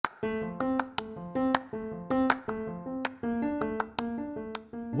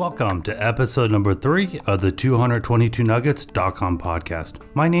Welcome to episode number 3 of the 222nuggets.com podcast.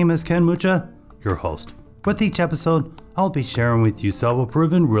 My name is Ken Mucha, your host. With each episode, I'll be sharing with you several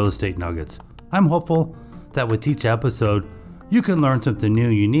proven real estate nuggets. I'm hopeful that with each episode, you can learn something new,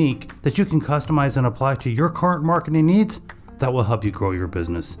 unique, that you can customize and apply to your current marketing needs that will help you grow your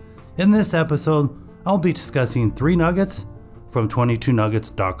business. In this episode, I'll be discussing 3 nuggets from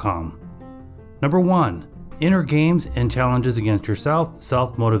 22nuggets.com. Number 1. Inner games and challenges against yourself,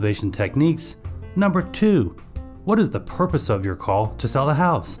 self-motivation techniques. Number 2, what is the purpose of your call to sell a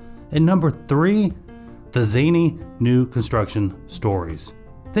house? And number 3, the zany new construction stories.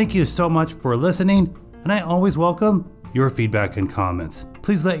 Thank you so much for listening, and I always welcome your feedback and comments.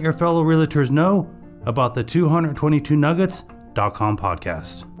 Please let your fellow realtors know about the 222nuggets.com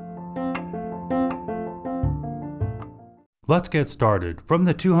podcast. Let's get started from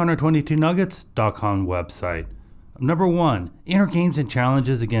the 222nuggets.com website. Number 1, inner games and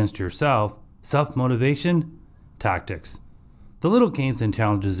challenges against yourself, self-motivation tactics. The little games and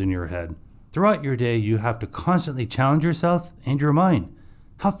challenges in your head. Throughout your day, you have to constantly challenge yourself and your mind.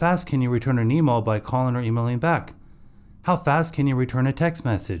 How fast can you return an email by calling or emailing back? How fast can you return a text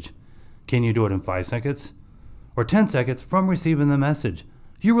message? Can you do it in 5 seconds? Or 10 seconds from receiving the message?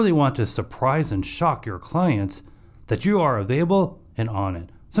 You really want to surprise and shock your clients that you are available and on it.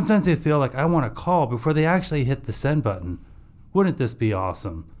 Sometimes they feel like I want to call before they actually hit the send button. Wouldn't this be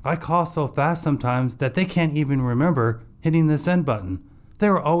awesome? I call so fast sometimes that they can't even remember hitting the send button. They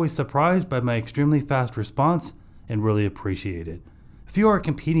are always surprised by my extremely fast response and really appreciate it. If you are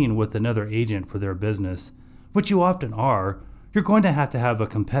competing with another agent for their business, which you often are, you're going to have a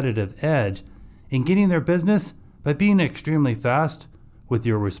competitive edge in getting their business by being extremely fast with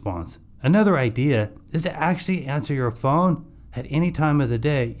your response. Another idea is to actually answer your phone at any time of the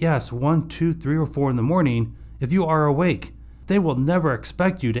day. Yes, 1, 2, 3, or 4 in the morning if you are awake. They will never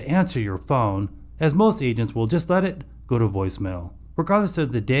expect you to answer your phone, as most agents will just let it go to voicemail. Regardless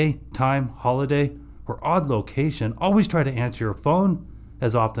of the day, time, holiday, or odd location, always try to answer your phone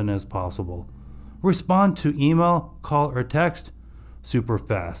as often as possible. Respond to email, call, or text super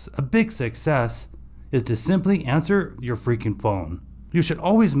fast. A big success is to simply answer your freaking phone. You should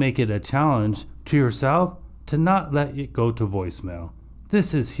always make it a challenge to yourself to not let it go to voicemail.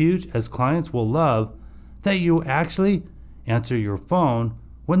 This is huge, as clients will love that you actually answer your phone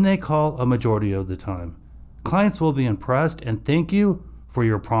when they call a majority of the time. Clients will be impressed and thank you for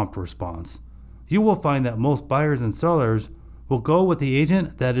your prompt response. You will find that most buyers and sellers will go with the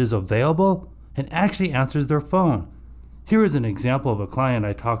agent that is available and actually answers their phone. Here is an example of a client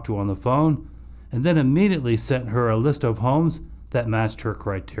I talked to on the phone and then immediately sent her a list of homes that matched her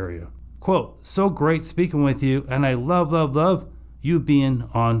criteria. Quote, "So great speaking with you, and I love you being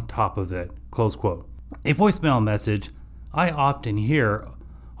on top of it." Close quote. A voicemail message I often hear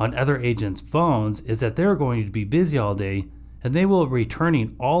on other agents' phones is that they're going to be busy all day and they will be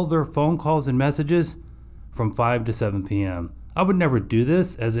returning all their phone calls and messages from 5 to 7 p.m. I would never do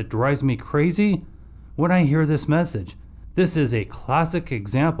this, as it drives me crazy when I hear this message. This is a classic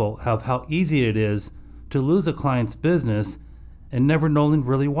example of how easy it is to lose a client's business and never knowing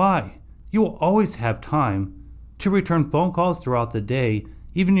really why. You will always have time to return phone calls throughout the day,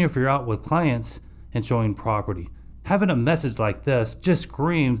 even if you're out with clients and showing property. Having a message like this just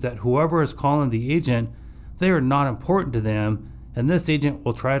screams that whoever is calling the agent, they are not important to them, and this agent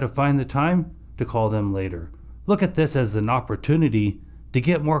will try to find the time to call them later. Look at this as an opportunity to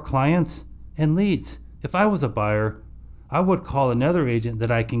get more clients and leads. If I was a buyer, I would call another agent that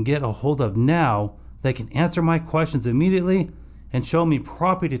I can get a hold of now that can answer my questions immediately and show me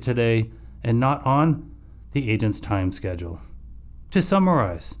property today and not on the agent's time schedule. To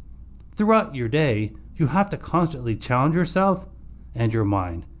summarize, throughout your day, you have to constantly challenge yourself and your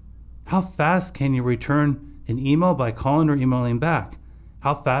mind. How fast can you return an email by calling or emailing back?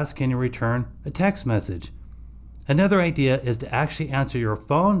 How fast can you return a text message? Another idea is to actually answer your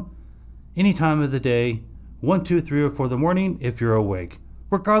phone any time of the day, 1, 2, 3, or 4 in the morning if you're awake.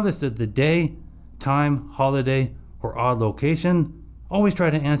 Regardless of the day, time, holiday, or odd location, always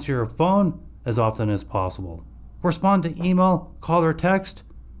try to answer your phone as often as possible. Respond to email, call, or text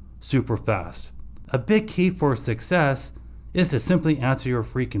super fast. A big key for success is to simply answer your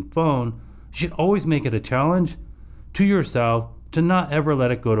freaking phone. You should always make it a challenge to yourself to not ever let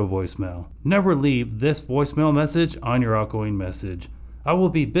it go to voicemail. Never leave this voicemail message on your outgoing message. I will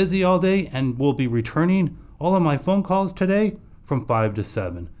be busy all day and will be returning all of my phone calls today from 5 to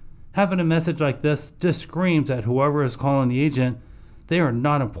 7. Having a message like this just screams at whoever is calling the agent they are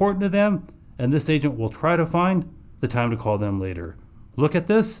not important to them, and this agent will try to find the time to call them later. Look at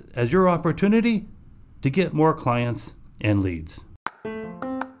this as your opportunity to get more clients and leads.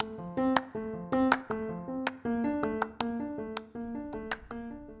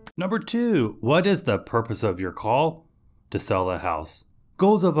 Number 2, what is the purpose of your call? To sell a house.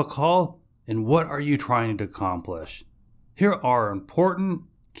 Goals of a call, and what are you trying to accomplish? Here are important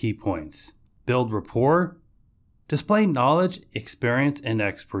key points. Build rapport. Display knowledge, experience, and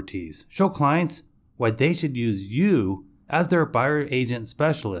expertise. Show clients why they should use you as their buyer agent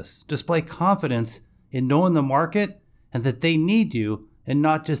specialist. Display confidence in knowing the market and that they need you and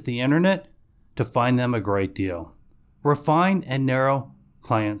not just the internet to find them a great deal. Refine and narrow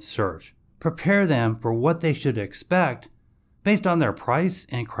client search. Prepare them for what they should expect based on their price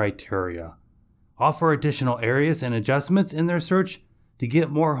and criteria. Offer additional areas and adjustments in their search to get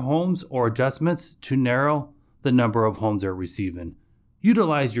more homes or adjustments to narrow the number of homes they're receiving.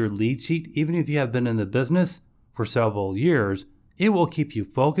 Utilize your lead sheet even if you have been in the business for several years. It will keep you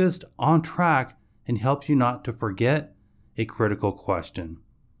focused, on track, and help you not to forget a critical question.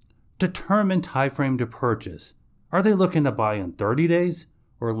 Determine time frame to purchase. Are they looking to buy in 30 days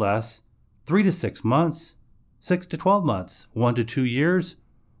or less, 3 to 6 months, 6 to 12 months, 1 to 2 years,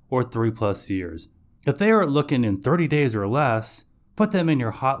 or 3+ years? If they are looking in 30 days or less, put them in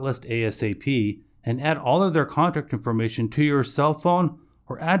your hot list ASAP and add all of their contact information to your cell phone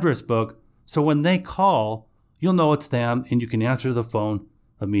or address book so when they call, you'll know it's them and you can answer the phone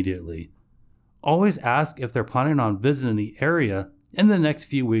immediately. Always ask if they're planning on visiting the area in the next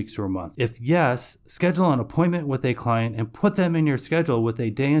few weeks or months. If yes, schedule an appointment with a client and put them in your schedule with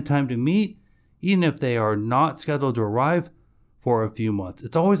a day and time to meet, even if they are not scheduled to arrive for a few months.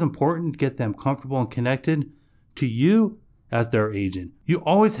 It's always important to get them comfortable and connected to you as their agent. You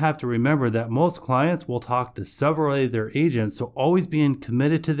always have to remember that most clients will talk to several of their agents, so always being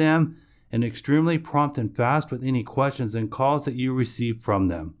committed to them and extremely prompt and fast with any questions and calls that you receive from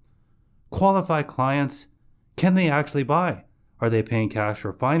them. Qualified clients, can they actually buy? Are they paying cash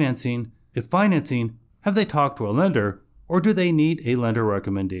or financing? If financing, have they talked to a lender or do they need a lender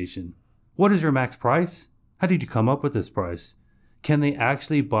recommendation? What is your max price? How did you come up with this price? Can they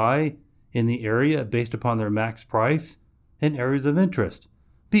actually buy in the area based upon their max price and areas of interest?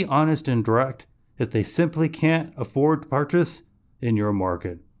 Be honest and direct if they simply can't afford to purchase in your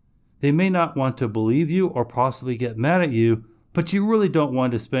market. They may not want to believe you or possibly get mad at you, but you really don't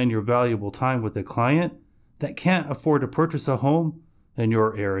want to spend your valuable time with a client that can't afford to purchase a home in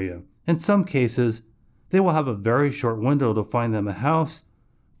your area. In some cases, they will have a very short window to find them a house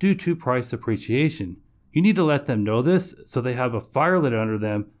due to price appreciation. You need to let them know this so they have a fire lit under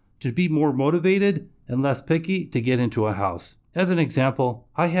them to be more motivated and less picky to get into a house. As an example,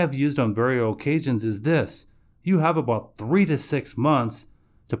 I have used on various occasions is this. You have about 3 to 6 months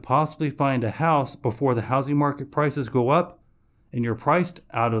to possibly find a house before the housing market prices go up and you're priced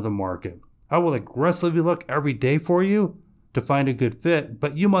out of the market. I will aggressively look every day for you to find a good fit,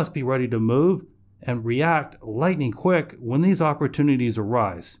 but you must be ready to move and react lightning quick when these opportunities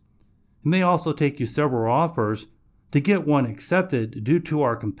arise. It may also take you several offers to get one accepted due to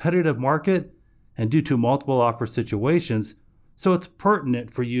our competitive market and due to multiple offer situations, so it's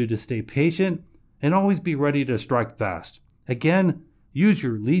pertinent for you to stay patient and always be ready to strike fast. Again, use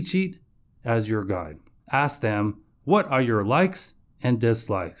your lead sheet as your guide. Ask them, what are your likes and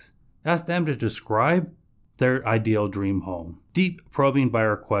dislikes? Ask them to describe their ideal dream home. Deep probing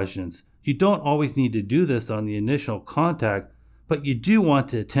buyer questions. You don't always need to do this on the initial contact, but you do want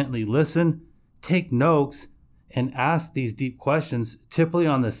to intently listen, take notes, and ask these deep questions typically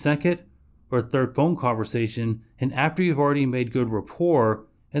on the second or third phone conversation and after you've already made good rapport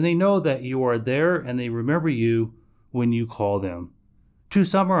and they know that you are there and they remember you when you call them. To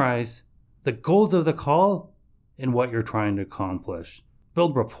summarize, the goals of the call and what you're trying to accomplish.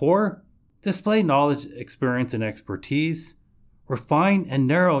 Build rapport, display knowledge, experience, and expertise, refine and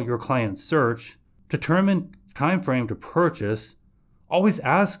narrow your client search, determine time frame to purchase, always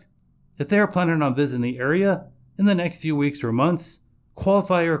ask if they are planning on visiting the area in the next few weeks or months,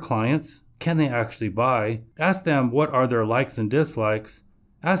 qualify your clients, can they actually buy, ask them what are their likes and dislikes,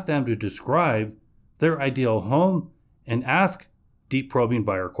 ask them to describe their ideal home, and ask deep probing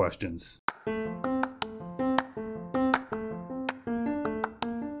buyer questions.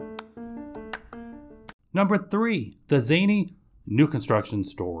 Number 3, the zany new construction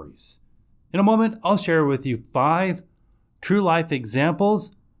stories. In a moment, I'll share with you 5 true life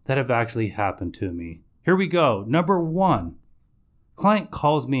examples that have actually happened to me. Here we go. Number 1, client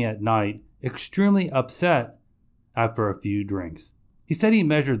calls me at night, extremely upset after a few drinks. He said he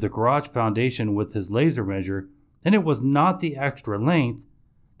measured the garage foundation with his laser measure and it was not the extra length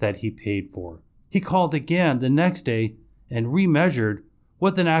that he paid for. He called again the next day and remeasured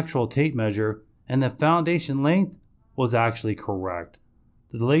with an actual tape measure, and the foundation length was actually correct.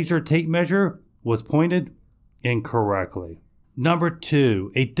 The laser tape measure was pointed incorrectly. Number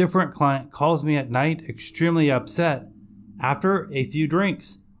 2, a different client calls me at night extremely upset after a few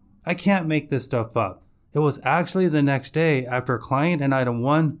drinks. I can't make this stuff up. It was actually the next day after client and item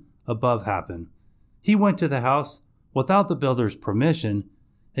 1 above happened. He went to the house without the builder's permission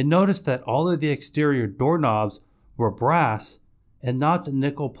and noticed that all of the exterior doorknobs were brass and not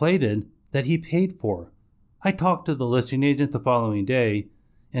nickel plated that he paid for. I talked to the listing agent the following day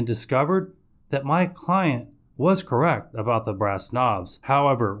and discovered that my client was correct about the brass knobs.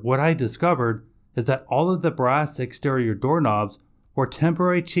 However, what I discovered is that all of the brass exterior doorknobs were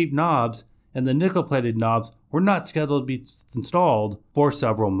temporary cheap knobs and the nickel-plated knobs were not scheduled to be installed for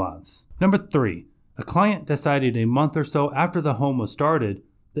several months. Number 3, a client decided a month or so after the home was started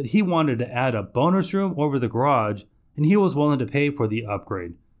that he wanted to add a bonus room over the garage and he was willing to pay for the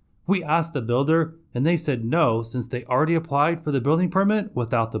upgrade. We asked the builder and they said no since they already applied for the building permit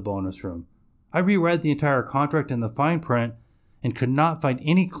without the bonus room. I reread the entire contract in the fine print and could not find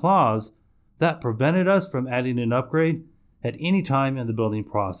any clause that prevented us from adding an upgrade at any time in the building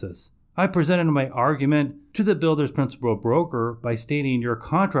process. I presented my argument to the builder's principal broker by stating your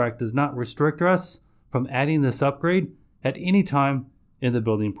contract does not restrict us from adding this upgrade at any time in the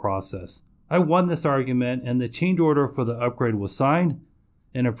building process. I won this argument and the change order for the upgrade was signed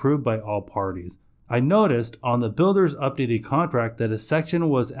and approved by all parties. I noticed on the builder's updated contract that a section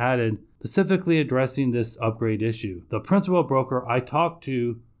was added specifically addressing this upgrade issue. The principal broker I talked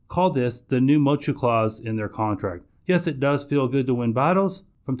to called this the new Mochu clause in their contract. Yes, it does feel good to win battles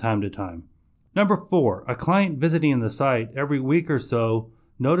from time to time. Number 4, a client visiting the site every week or so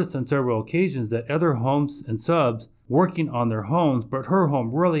noticed on several occasions that other homes and subs working on their homes, but her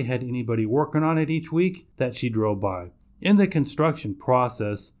home rarely had anybody working on it each week that she drove by. In the construction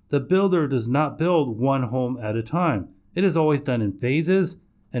process, the builder does not build one home at a time. It is always done in phases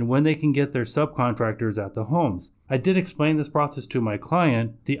and when they can get their subcontractors at the homes. I did explain this process to my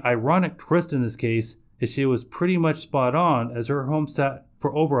client. The ironic twist in this case is she was pretty much spot on as her home sat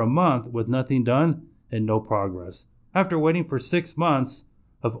for over a month with nothing done and no progress. After waiting for 6 months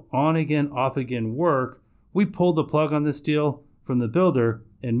of on-again, off-again work, we pulled the plug on this deal from the builder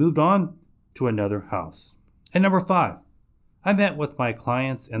and moved on to another house. And number 5, I met with my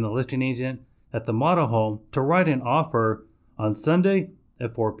clients and the listing agent at the model home to write an offer on Sunday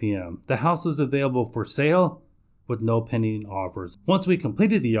at 4 p.m. The house was available for sale with no pending offers. Once we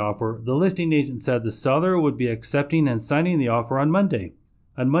completed the offer, the listing agent said the seller would be accepting and signing the offer on Monday.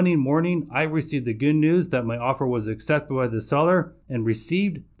 On Monday morning, I received the good news that my offer was accepted by the seller and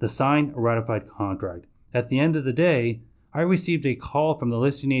received the signed ratified contract. At the end of the day, I received a call from the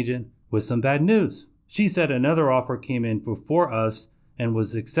listing agent with some bad news. She said another offer came in before us and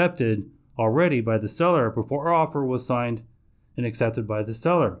was accepted already by the seller before our offer was signed and accepted by the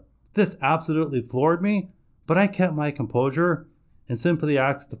seller. This absolutely floored me, but I kept my composure and simply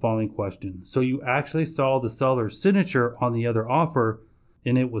asked the following question. So you actually saw the seller's signature on the other offer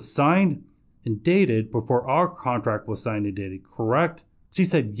and it was signed and dated before our contract was signed and dated, correct? She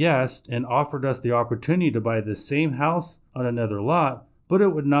said yes and offered us the opportunity to buy the same house on another lot, but it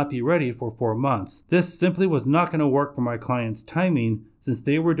would not be ready for 4 months. This simply was not going to work for my client's timing since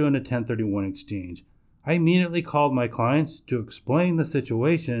they were doing a 1031 exchange. I immediately called my clients to explain the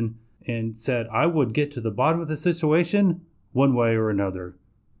situation and said I would get to the bottom of the situation one way or another.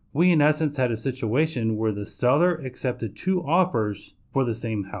 We in essence had a situation where the seller accepted 2 offers for the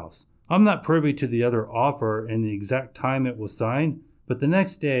same house. I'm not privy to the other offer and the exact time it was signed, but the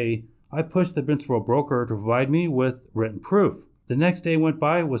next day I pushed the principal broker to provide me with written proof. The next day went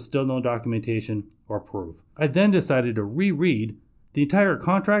by with still no documentation or proof. I then decided to reread the entire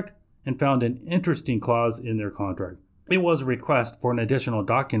contract and found an interesting clause in their contract. It was a request for an additional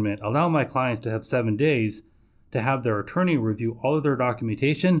document, allowing my clients to have 7 days to have their attorney review all of their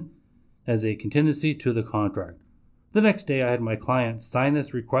documentation as a contingency to the contract. The next day, I had my client sign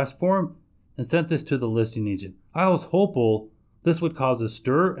this request form and sent this to the listing agent. I was hopeful this would cause a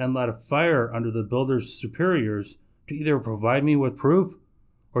stir and light a fire under the builder's superiors to either provide me with proof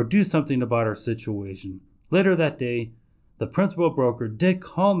or do something about our situation. Later that day, the principal broker did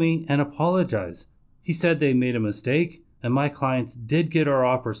call me and apologize. He said they made a mistake and my clients did get our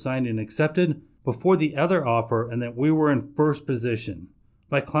offer signed and accepted before the other offer and that we were in first position.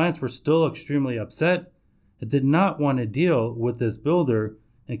 My clients were still extremely upset and did not want to deal with this builder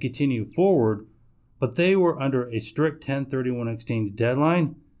and continue forward, but they were under a strict 1031 exchange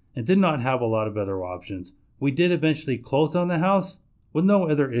deadline and did not have a lot of other options. We did eventually close on the house with no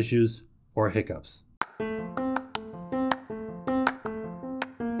other issues or hiccups.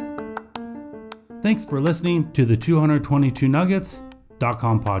 Thanks for listening to the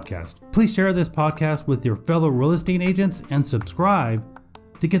 222nuggets.com podcast. Please share this podcast with your fellow real estate agents and subscribe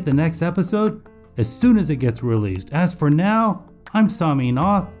to get the next episode as soon as it gets released. As for now, I'm signing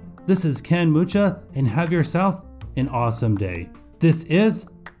off. This is Ken Mucha, and have yourself an awesome day. This is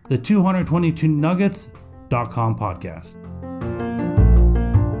the 222nuggets.com podcast.